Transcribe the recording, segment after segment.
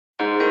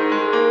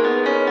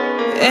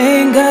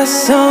Ain't got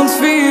songs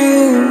for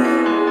you.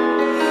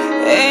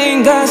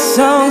 Ain't got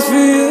songs for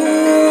you.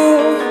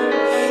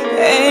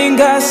 Ain't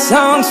got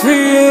songs for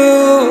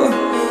you.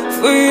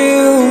 For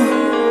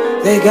you.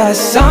 They got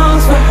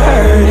songs for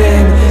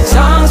hurting,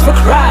 songs for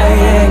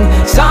crying,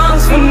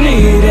 songs for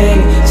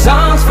needing,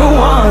 songs for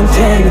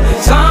wanting,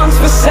 songs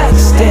for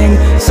sexting,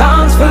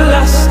 songs for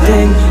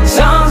lusting,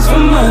 songs for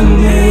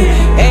money.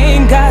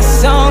 Ain't got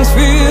songs for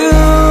you.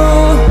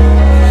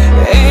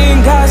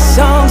 Ain't got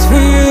songs for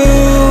you.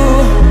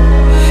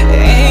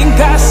 Ain't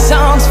got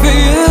songs for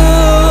you.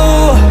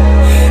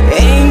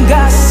 Ain't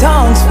got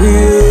songs for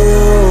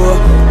you.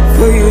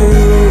 For you.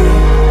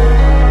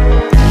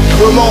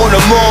 Ramona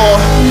Moore,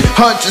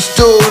 Hunter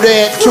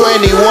Student,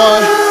 21.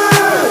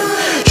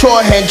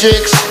 Troy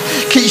Hendricks,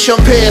 Keisha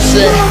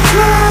Pearson.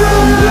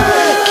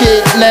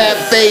 Kidnap,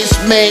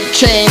 basement,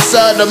 chain,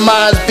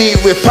 sodomize,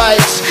 beat with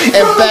pipes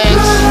and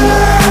banks.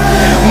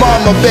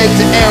 Mama begged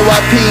to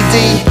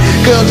NYPD,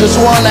 girl just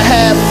wanna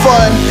have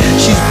fun.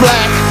 She's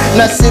black,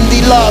 not Cindy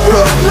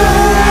Lauper.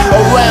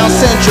 Around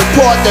Central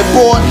Park, they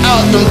bought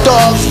out them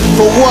dogs.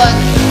 For what?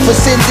 For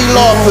Cindy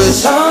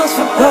Lauper's. Songs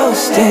for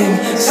boasting,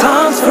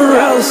 songs for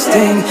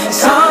roasting,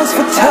 songs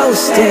for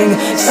toasting,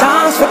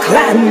 songs for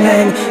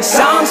clamming,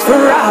 songs for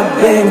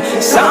robbing,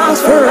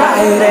 songs for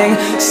rioting,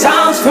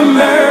 songs for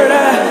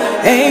murder.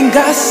 Ain't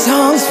got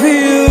songs for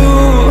you.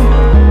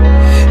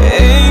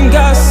 Ain't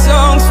got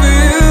songs for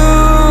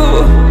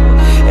you.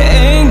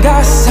 Ain't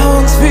got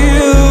songs for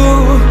you.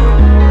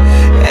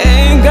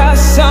 Ain't got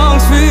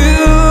songs for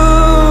you.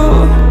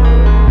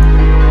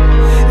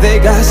 They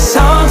got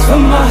songs for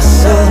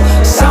muscle,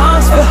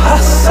 songs for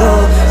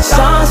hustle,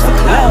 songs for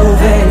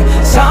clothing,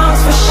 songs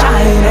for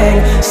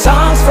shining,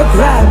 songs for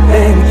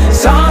grabbing,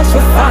 songs for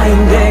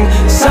finding,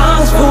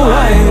 songs for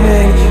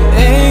whining.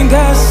 Ain't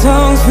got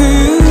songs for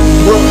you.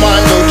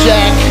 Romano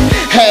Jack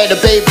had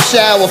a baby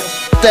shower.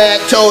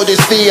 That told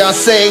his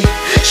fiance,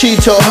 she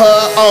told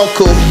her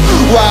uncle.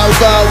 While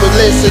God was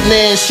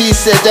listening, she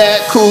said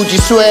that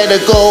Coogee sweater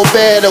go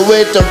better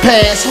with the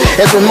pants.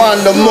 As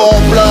Ramona more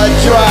blood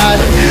dry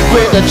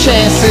with the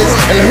chances.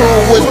 And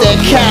who was that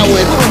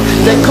coward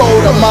that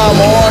called her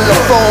mama on the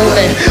phone?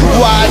 And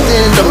why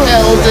didn't them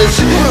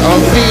elders on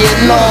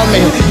Vietnam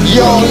and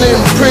y'all in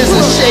prison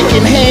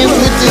shaking hands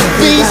with this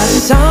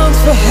beast? Songs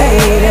for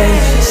hating,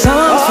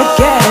 songs for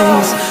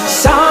gangs,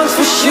 songs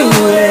for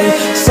shooting,